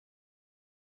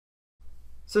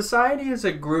Society is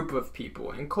a group of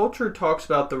people, and culture talks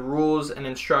about the rules and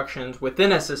instructions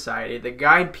within a society that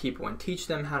guide people and teach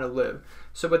them how to live.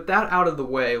 So with that out of the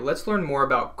way, let's learn more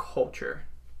about culture.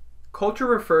 Culture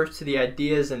refers to the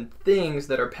ideas and things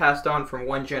that are passed on from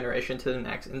one generation to the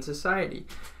next in society.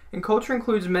 And culture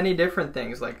includes many different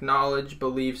things like knowledge,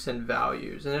 beliefs, and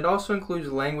values, and it also includes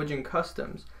language and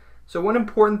customs. So one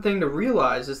important thing to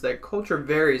realize is that culture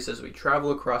varies as we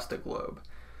travel across the globe.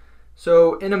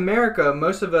 So in America,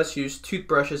 most of us use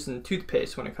toothbrushes and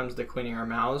toothpaste when it comes to cleaning our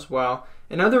mouths, while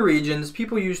in other regions,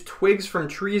 people use twigs from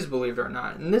trees, believe it or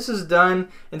not. And this is done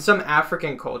in some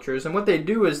African cultures, and what they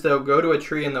do is they'll go to a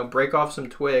tree and they'll break off some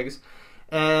twigs,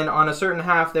 and on a certain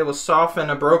half they will soften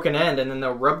a broken end, and then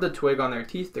they'll rub the twig on their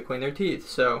teeth to clean their teeth.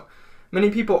 So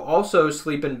many people also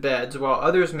sleep in beds, while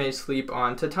others may sleep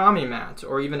on tatami mats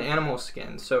or even animal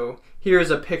skin. So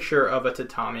here's a picture of a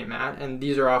tatami mat, and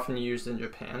these are often used in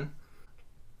Japan.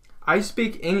 I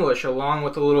speak English along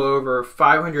with a little over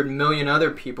 500 million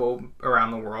other people around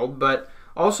the world, but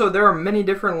also there are many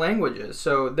different languages.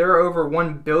 So there are over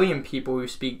 1 billion people who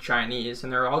speak Chinese,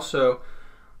 and there are also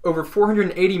over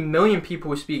 480 million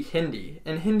people who speak Hindi,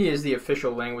 and Hindi is the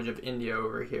official language of India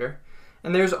over here.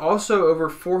 And there's also over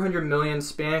 400 million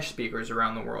Spanish speakers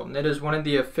around the world, and it is one of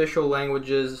the official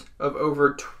languages of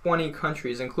over 20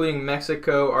 countries, including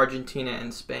Mexico, Argentina,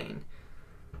 and Spain.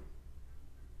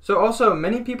 So also,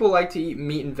 many people like to eat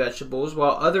meat and vegetables,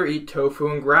 while others eat tofu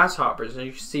and grasshoppers. And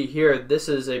you can see here, this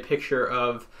is a picture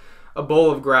of a bowl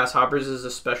of grasshoppers. This is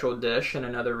a special dish in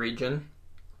another region.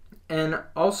 And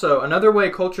also, another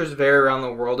way cultures vary around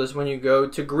the world is when you go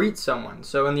to greet someone.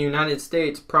 So in the United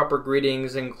States, proper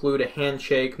greetings include a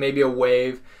handshake, maybe a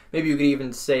wave, maybe you could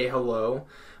even say hello.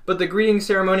 But the greeting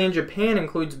ceremony in Japan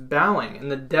includes bowing,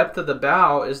 and the depth of the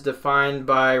bow is defined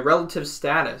by relative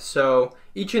status. So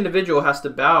each individual has to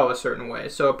bow a certain way.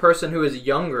 So a person who is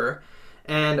younger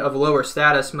and of lower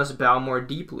status must bow more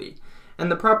deeply.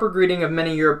 And the proper greeting of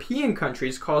many European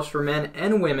countries calls for men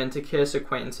and women to kiss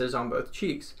acquaintances on both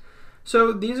cheeks.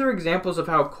 So these are examples of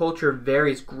how culture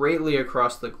varies greatly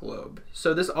across the globe.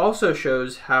 So this also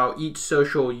shows how each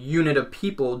social unit of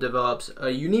people develops a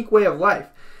unique way of life.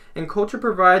 And culture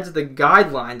provides the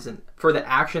guidelines for the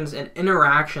actions and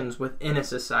interactions within a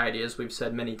society, as we've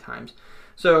said many times.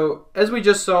 So, as we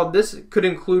just saw, this could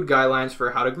include guidelines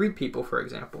for how to greet people, for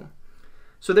example.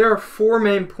 So there are 4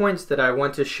 main points that I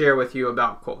want to share with you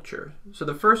about culture. So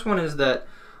the first one is that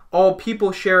all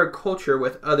people share a culture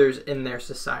with others in their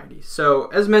society. So,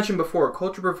 as mentioned before,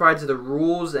 culture provides the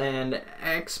rules and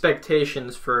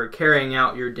expectations for carrying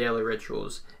out your daily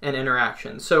rituals and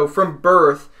interactions. So from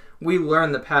birth, we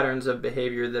learn the patterns of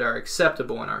behavior that are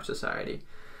acceptable in our society.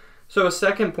 So a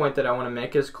second point that I want to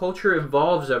make is culture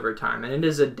evolves over time, and it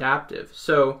is adaptive.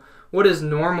 So what is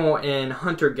normal in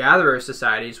hunter-gatherer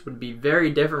societies would be very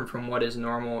different from what is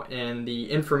normal in the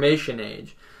information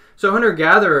age. So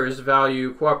hunter-gatherers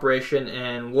value cooperation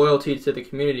and loyalty to the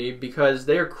community because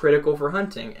they are critical for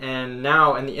hunting. And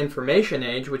now in the information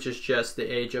age, which is just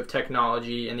the age of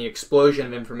technology and the explosion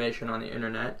of information on the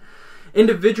internet,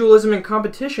 individualism and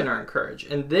competition are encouraged,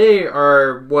 and they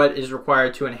are what is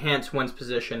required to enhance one's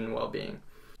position and well-being.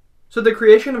 So the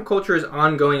creation of culture is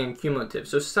ongoing and cumulative.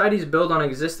 So societies build on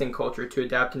existing culture to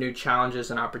adapt to new challenges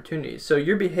and opportunities. So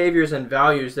your behaviors and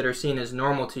values that are seen as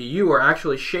normal to you are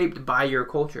actually shaped by your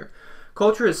culture.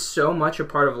 Culture is so much a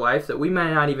part of life that we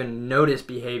may not even notice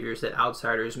behaviors that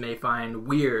outsiders may find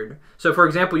weird. So for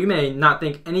example, you may not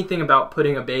think anything about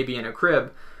putting a baby in a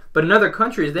crib, but in other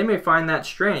countries, they may find that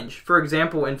strange. For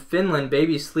example, in Finland,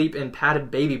 babies sleep in padded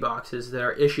baby boxes that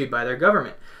are issued by their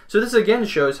government. So this again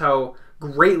shows how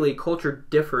greatly culture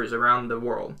differs around the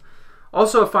world.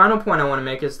 Also, a final point I want to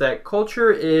make is that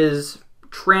culture is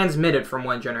transmitted from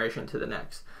one generation to the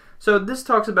next. So this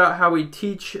talks about how we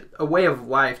teach a way of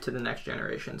life to the next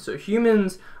generation. So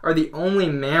humans are the only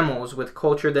mammals with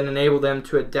culture that enable them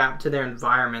to adapt to their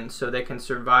environment so they can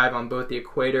survive on both the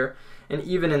equator and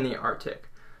even in the Arctic.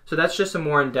 So that's just a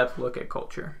more in-depth look at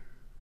culture.